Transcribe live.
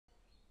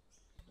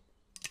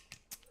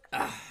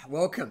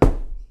Welcome.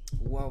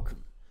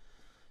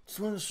 Just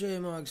want to share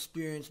my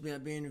experience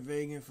about being a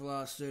vegan for the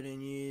last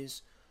 13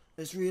 years.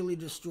 It's really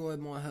destroyed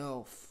my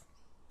health.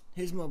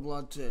 Here's my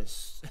blood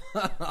test.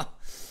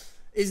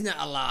 Isn't that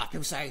a lark?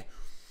 People say,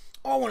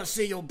 I want to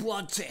see your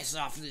blood test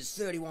after this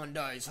 31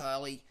 days,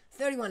 Harley.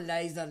 31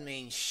 days doesn't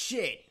mean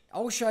shit.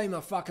 I'll show you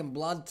my fucking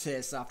blood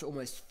test after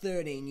almost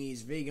 13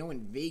 years vegan. I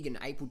went vegan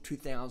April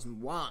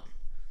 2001.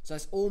 So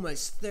it's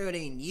almost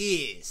 13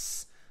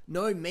 years.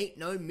 No meat,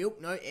 no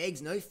milk, no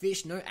eggs, no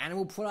fish, no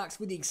animal products,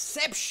 with the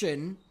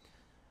exception,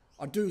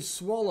 I do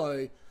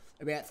swallow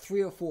about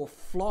 3 or 4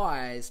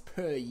 flies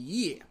per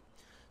year.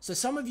 So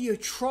some of you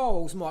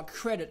trolls might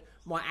credit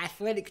my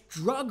athletic,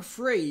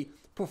 drug-free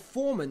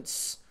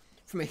performance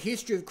from a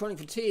history of chronic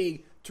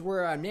fatigue to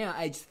where I'm now,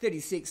 age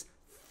 36,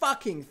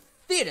 fucking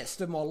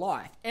fittest of my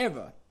life,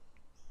 ever.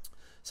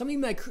 Some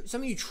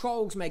of you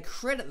trolls may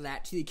credit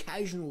that to the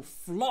occasional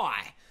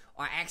fly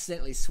I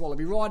accidentally swallow. I'll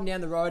be riding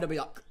down the road, I'll be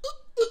like...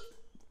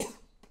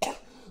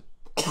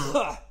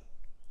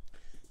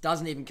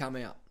 Doesn't even come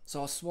out.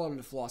 So I swallowed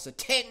the fly. So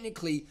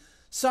technically,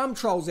 some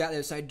trolls out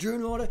there say, Drew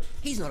Norder,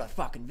 he's not a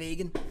fucking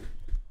vegan.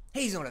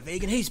 He's not a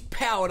vegan. He's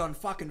powered on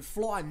fucking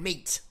fly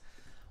meat.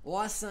 Well,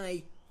 I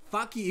say,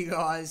 fuck you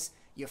guys.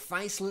 You're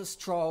faceless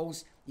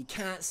trolls. You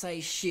can't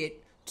say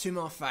shit to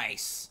my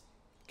face.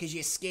 Because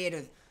you're scared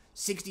of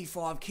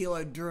 65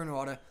 kilo Drew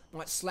Norder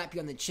might slap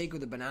you on the cheek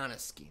with a banana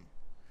skin.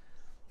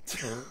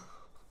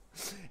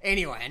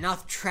 Anyway,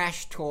 enough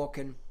trash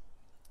talking.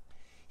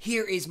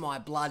 Here is my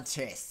blood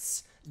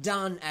tests,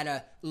 done at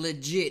a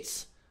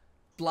legit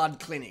blood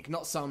clinic,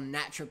 not some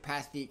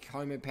naturopathic,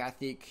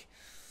 homeopathic,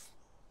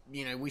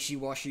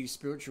 wishy-washy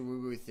spiritual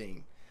woo-woo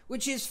thing.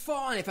 Which is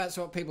fine if that's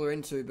what people are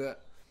into,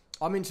 but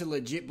I'm into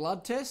legit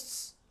blood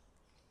tests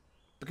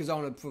because I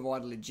want to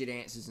provide legit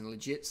answers and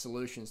legit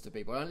solutions to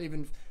people. I don't live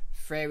in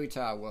fairy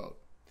tale world.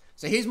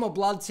 So here's my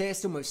blood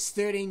test, almost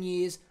 13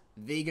 years,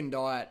 vegan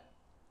diet,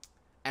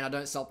 and I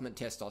don't supplement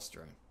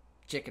testosterone.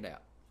 Check it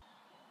out.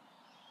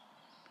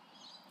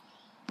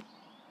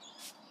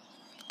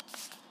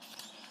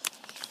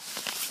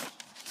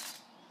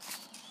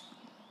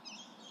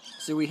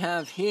 So we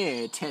have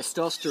here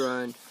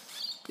testosterone.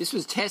 This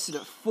was tested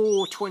at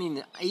 4:20 in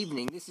the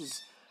evening.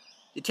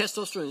 The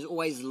testosterone is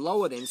always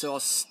lower then, so I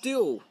was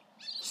still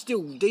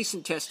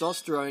decent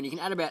testosterone. You can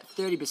add about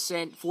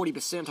 30%,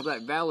 40% of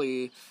that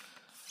value.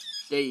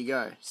 There you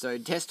go. So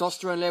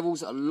testosterone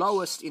levels are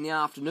lowest in the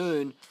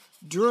afternoon.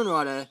 During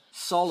a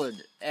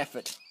solid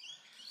effort.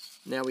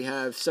 Now we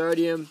have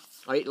sodium.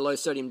 I eat a low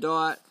sodium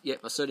diet.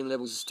 Yep, my sodium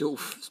levels are still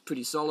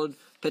pretty solid.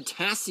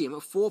 Potassium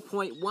at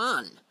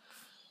 4.1.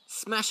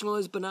 Smashing all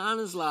those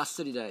bananas last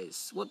 30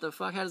 days. What the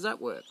fuck? How does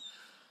that work?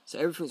 So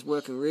everything's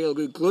working real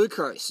good.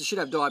 Glucose. You should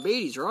have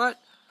diabetes, right?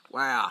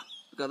 Wow.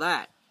 Look at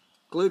that.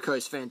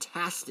 Glucose,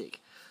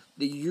 fantastic.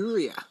 The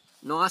urea,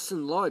 nice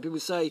and low. People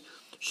say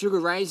sugar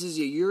raises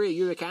your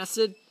uric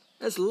acid.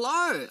 It's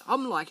low.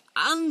 I'm like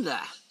under.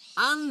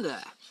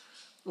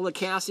 All the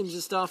calciums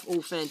and stuff,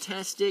 all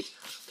fantastic.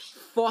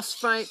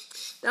 Phosphate,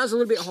 that was a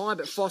little bit high,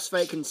 but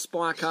phosphate can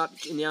spike up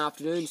in the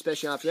afternoon,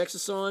 especially after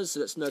exercise, so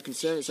that's no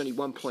concern. It's only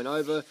 1 point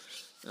over.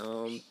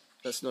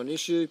 That's not an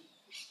issue.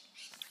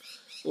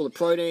 All the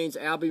proteins,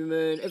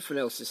 albumin, everything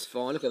else is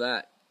fine. Look at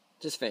that.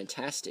 Just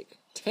fantastic.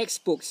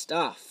 Textbook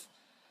stuff.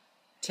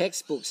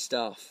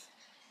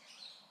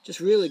 Just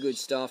really good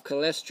stuff.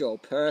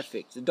 Cholesterol,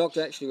 perfect. The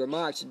doctor actually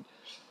remarked,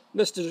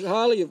 Mr.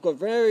 Harley, you've got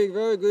very,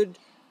 very good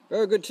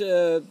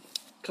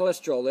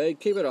cholesterol there.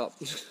 Keep it up.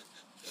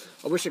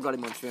 I wish I got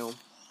him on film.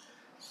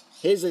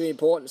 Here's the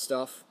important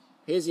stuff.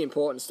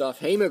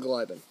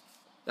 Hemoglobin.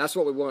 That's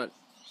what we want.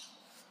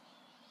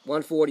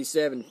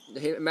 147. The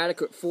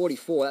hematocrit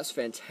 44. That's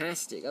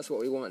fantastic. That's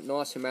what we want.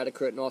 Nice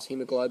hematocrit, nice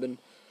hemoglobin.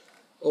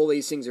 All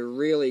these things are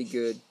really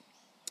good.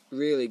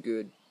 Really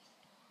good.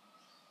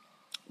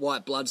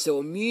 White blood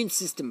cell. Immune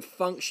system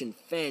function.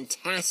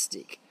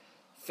 Fantastic.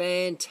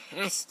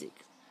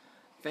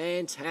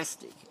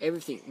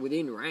 Everything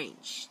within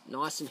range.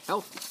 Nice and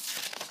healthy.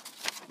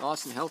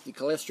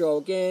 Cholesterol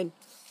again.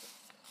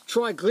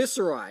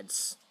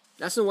 Triglycerides.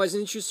 That's always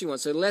an interesting one.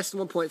 So less than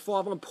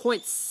 1.5 on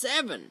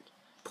 0.7.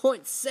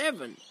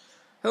 0.7.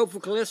 Helpful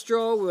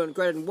cholesterol, we're on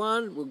greater than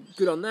 1. We're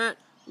good on that.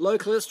 Low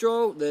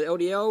cholesterol, the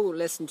LDL,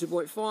 less than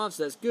 2.5,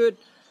 so that's good.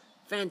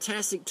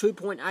 Fantastic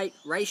 2.8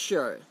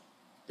 ratio.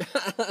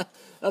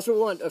 That's what we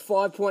want. A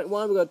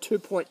 5.1, we've got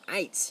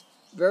 2.8.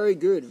 Very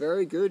good.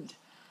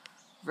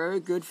 Very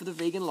good for the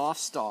vegan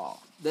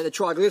lifestyle. Then the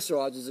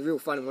triglycerides is a real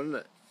funny one,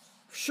 isn't it?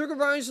 Sugar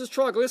versus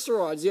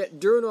triglycerides, yet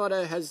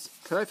Durinata has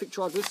perfect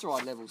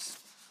triglyceride levels.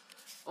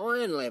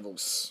 Iron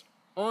levels.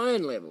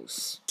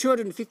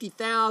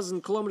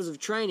 250,000 kilometers of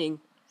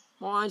training,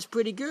 mine's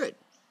pretty good.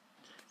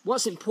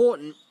 What's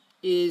important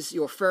is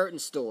your ferritin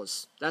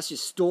stores. That's your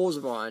stores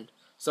of iron.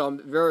 So I'm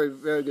very,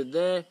 very good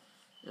there.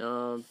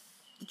 The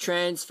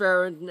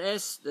transferrin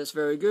S, that's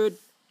very good.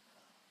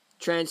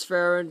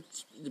 Transferrin,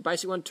 the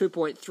basic one,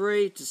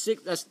 2.3 to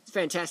 6. That's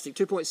fantastic.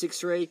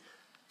 2.63.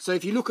 So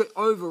if you look at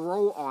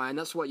overall iron,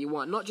 that's what you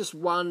want, not just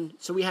one.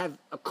 So we have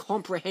a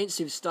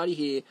comprehensive study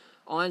here,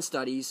 iron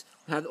studies,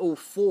 we have all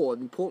 4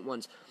 important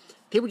ones.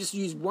 People just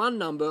use one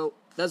number,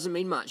 doesn't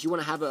mean much. You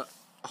want to have a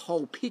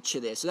whole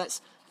picture there. So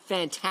that's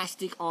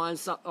fantastic iron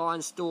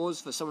stores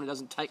for someone who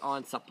doesn't take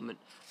iron supplement.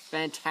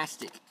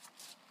 Fantastic.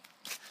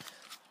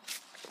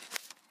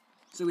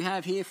 So we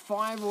have here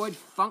thyroid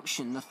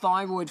function, the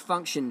thyroid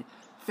function.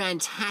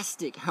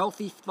 Fantastic,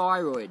 healthy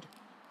thyroid.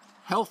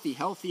 Healthy.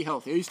 I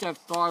used to have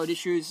thyroid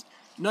issues,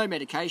 no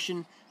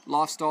medication,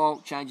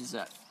 lifestyle changes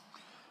that.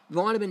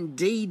 Vitamin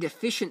D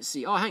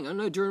deficiency. Oh, hang on,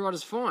 no, during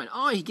rider's fine.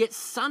 Oh, he gets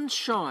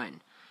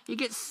sunshine. He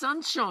gets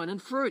sunshine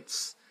and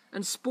fruits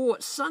and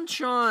sport.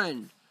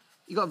 Sunshine.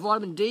 You got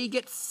vitamin D,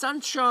 get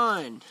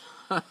sunshine.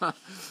 And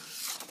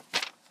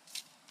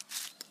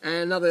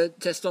another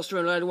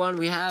testosterone-related one,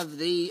 we have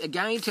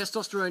again,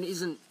 testosterone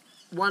isn't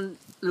one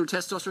little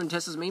testosterone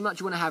test doesn't mean much.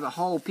 You want to have a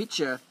whole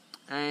picture.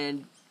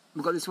 And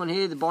we've got this one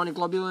here, the binding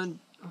globulin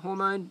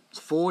hormone. It's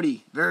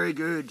 40. Very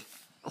good.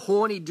 A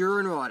horny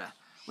Duran rider.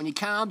 When your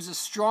carbs are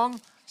strong,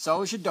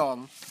 so is your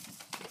dong.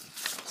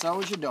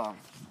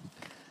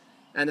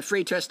 And the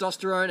free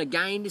testosterone,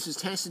 again, this is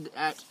tested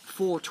at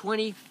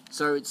 420.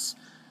 So it's,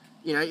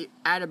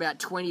 add about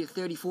 20 to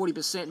 30,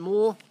 40%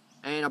 more.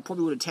 And I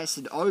probably would have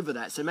tested over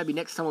that. So maybe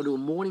next time I'll do a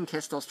morning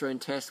testosterone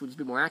test, which is a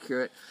bit more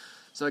accurate.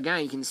 So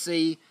again, you can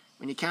see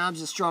when your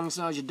carbs are strong,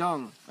 so is your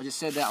dong. I just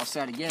said that, I'll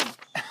say it again.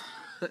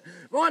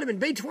 Vitamin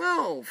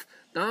B12.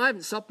 Now, I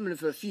haven't supplemented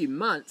for a few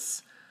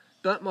months,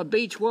 but my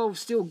B12 is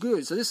still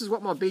good. So this is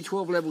what my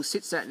B12 level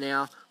sits at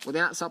now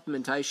without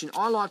supplementation.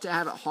 I like to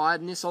have it higher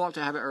than this. I like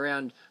to have it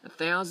around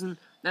 1,000.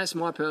 That's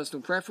my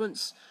personal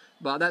preference.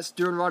 But that's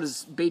Duran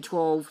Rider's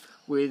B12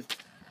 with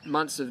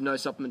months of no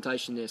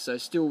supplementation there. So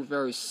still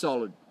very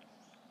solid.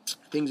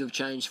 Things have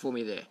changed for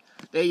me there.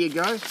 There you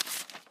go.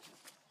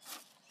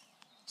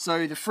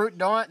 So the fruit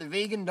diet, the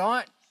vegan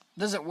diet,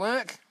 does it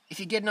work? If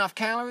you get enough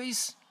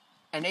calories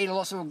and eat a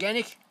lot of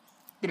organic,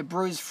 bit of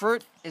bruised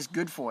fruit is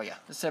good for you.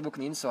 Let's have a look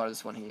on the inside of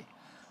this one here.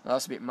 Oh,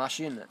 that's a bit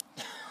mushy, isn't it?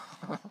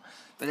 But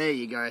there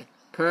you go.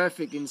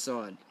 Perfect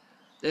inside.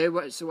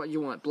 So what you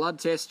want. Blood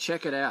test,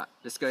 check it out.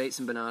 Let's go eat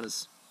some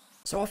bananas.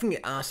 So I often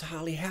get asked,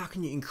 Harley, how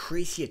can you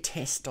increase your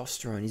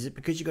testosterone? Is it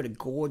because you've got a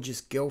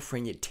gorgeous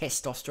girlfriend, your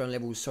testosterone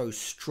level is so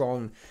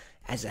strong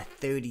as a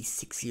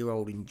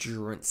 36-year-old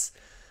endurance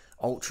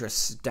ultra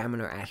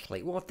stamina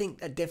athlete? Well, I think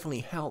that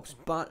definitely helps,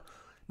 but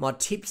my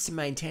tips to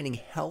maintaining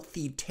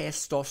healthy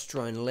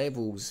testosterone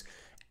levels,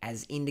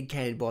 as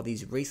indicated by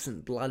these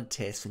recent blood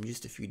tests from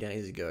just a few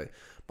days ago,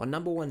 my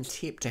number one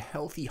tip to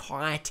healthy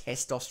high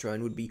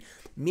testosterone would be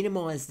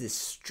minimize the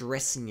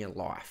stress in your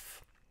life.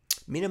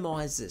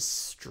 Minimize the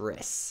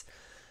stress.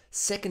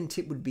 Second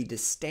tip would be to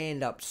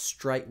stand up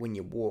straight when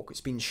you walk.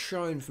 It's been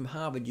shown from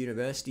Harvard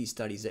University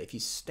studies that if you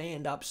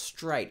stand up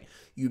straight,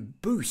 you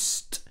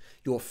boost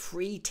your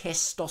free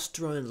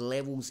testosterone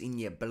levels in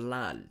your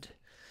blood.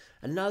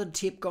 Another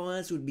tip,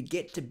 guys, would be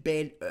get to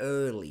bed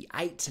early,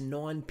 8 to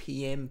 9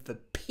 p.m. for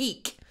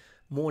peak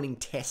morning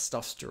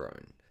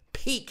testosterone.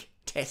 Peak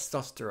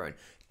testosterone.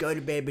 Go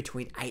to bed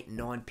between 8 and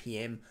 9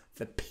 p.m.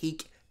 for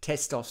peak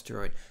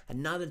testosterone.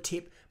 Another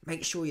tip,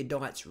 make sure your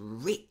diet's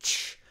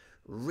rich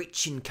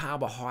in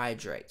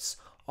carbohydrates.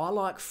 I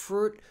like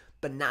fruit,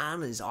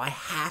 bananas. I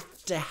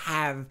have to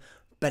have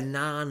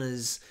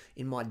bananas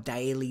in my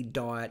daily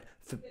diet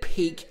for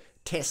peak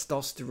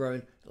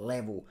testosterone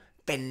level.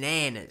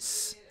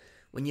 Bananas.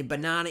 When your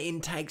banana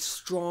intake's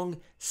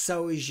strong,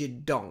 so is your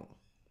dong.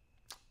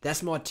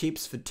 That's my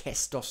tips for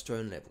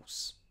testosterone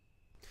levels.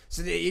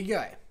 So there you go.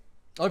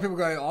 A lot of people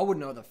go, I wouldn't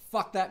know what the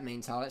fuck that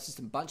means, Harley. It's just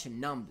a bunch of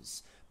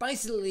numbers.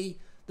 Basically,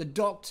 the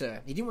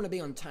doctor, he didn't want to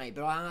be on tape,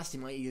 but I asked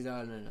him, he goes,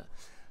 oh, no.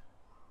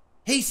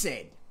 He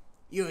said,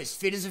 you're as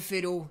fit as a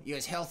fiddle, you're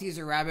as healthy as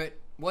a rabbit,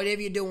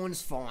 whatever you're doing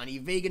is fine.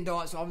 Your vegan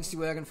diet's obviously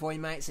working for you,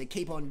 mate, so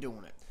keep on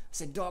doing it. I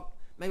said, Doc,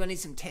 maybe I need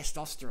some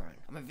testosterone.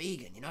 I'm a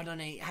vegan,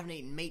 I haven't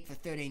eaten meat for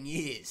 13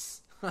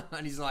 years.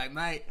 And he's like,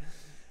 mate,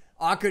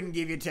 I couldn't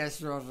give you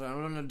testosterone.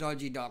 I'm not a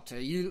dodgy doctor.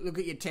 You look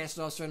at your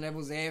testosterone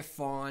levels, they're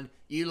fine.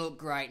 You look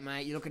great,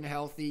 mate. You're looking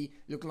healthy,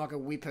 looking like a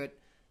whippet.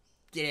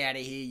 Get out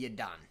of here, you're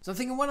done. So I'm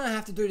thinking what I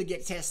have to do to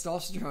get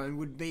testosterone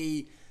would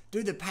be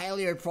do the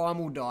paleo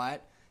primal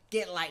diet,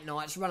 get late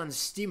nights, run on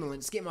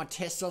stimulants, get my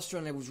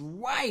testosterone levels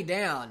way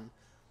down,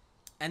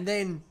 and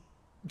then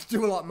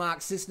do like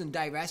Mark Sisson and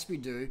Dave Asprey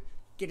do,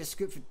 get a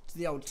script for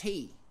the old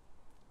tea.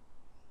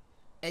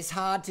 It's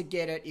hard to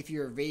get it if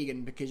you're a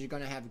vegan because you're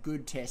going to have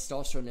good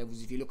testosterone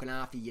levels if you're looking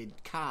after your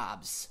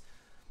carbs.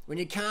 When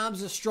your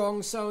carbs are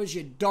strong, so is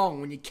your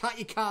dong. When you cut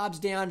your carbs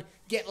down,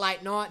 get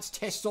late nights,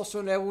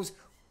 testosterone levels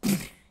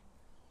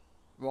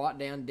right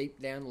down,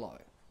 deep down low.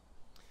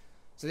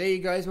 So there you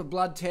go, there's my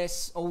blood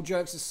tests. All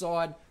jokes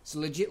aside, it's a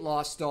legit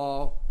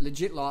lifestyle.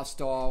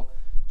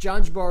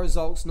 Judge by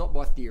results, not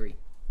by theory.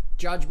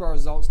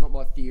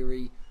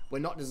 We're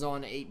not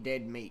designed to eat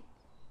dead meat.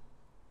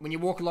 When you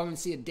walk along and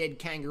see a dead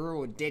kangaroo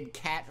or a dead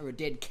cat or a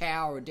dead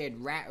cow or a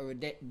dead rat or a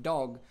dead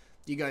dog,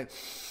 you go,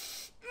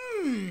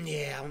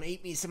 yeah, I want to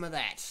eat me some of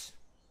that.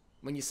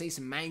 When you see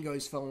some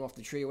mangoes falling off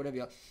the tree or whatever,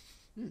 you're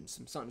like,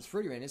 something's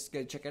fruity around, let's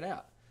go check it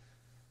out.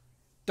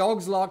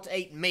 Dogs like to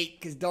eat meat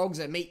because dogs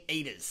are meat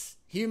eaters.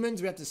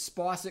 Humans, we have to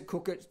spice it,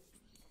 cook it,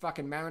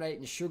 fucking marinate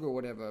in sugar or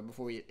whatever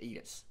before we eat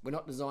it. We're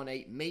not designed to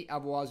eat meat,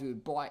 otherwise we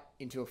would bite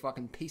into a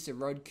fucking piece of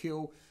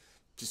roadkill.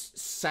 Just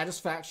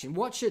satisfaction.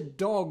 Watch a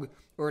dog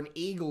or an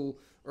eagle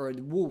or a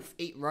wolf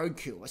eat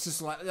roadkill. It's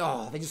just like,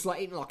 oh, they just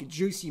like eating like a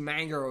juicy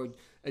mango or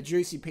a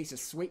juicy piece of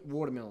sweet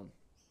watermelon.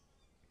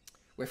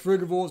 We're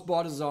frugivores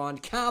by design.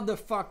 Carb the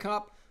fuck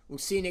up. We'll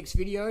see you next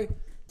video.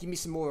 Give me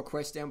some more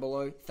requests down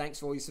below. Thanks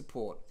for all your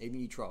support.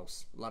 Even you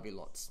trolls. Love you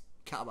lots.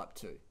 Carb up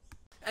too.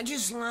 And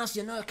just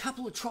lastly, I know a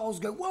couple of trolls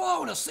go, well, I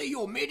want to see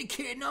your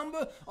Medicare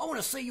number, I want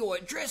to see your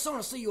address, I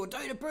want to see your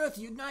date of birth,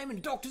 your name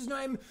and doctor's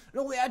name, and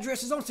all the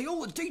addresses, I want to see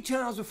all the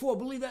details before I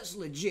believe that's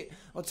legit.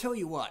 I'll tell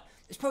you what,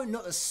 it's probably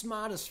not the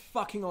smartest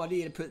fucking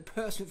idea to put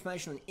personal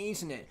information on the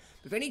internet.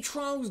 But if any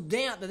trolls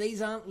doubt that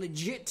these aren't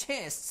legit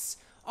tests,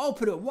 I'll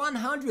put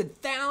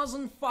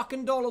 $100,000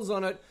 fucking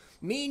on it.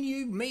 Me and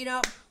you meet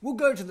up, we'll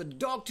go to the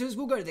doctors,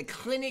 we'll go to the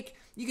clinic,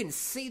 you can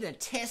see the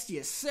test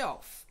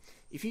yourself.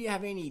 If you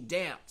have any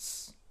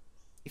doubts,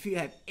 if you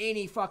have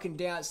any fucking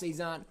doubts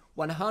these aren't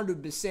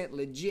 100%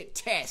 legit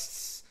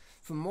tests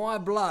for my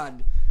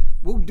blood,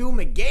 we'll do them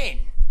again.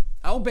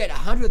 I'll bet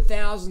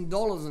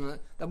 $100,000 on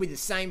it, they'll be the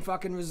same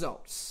fucking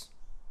results.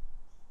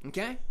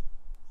 Okay?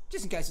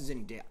 Just in case there's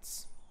any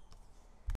doubts.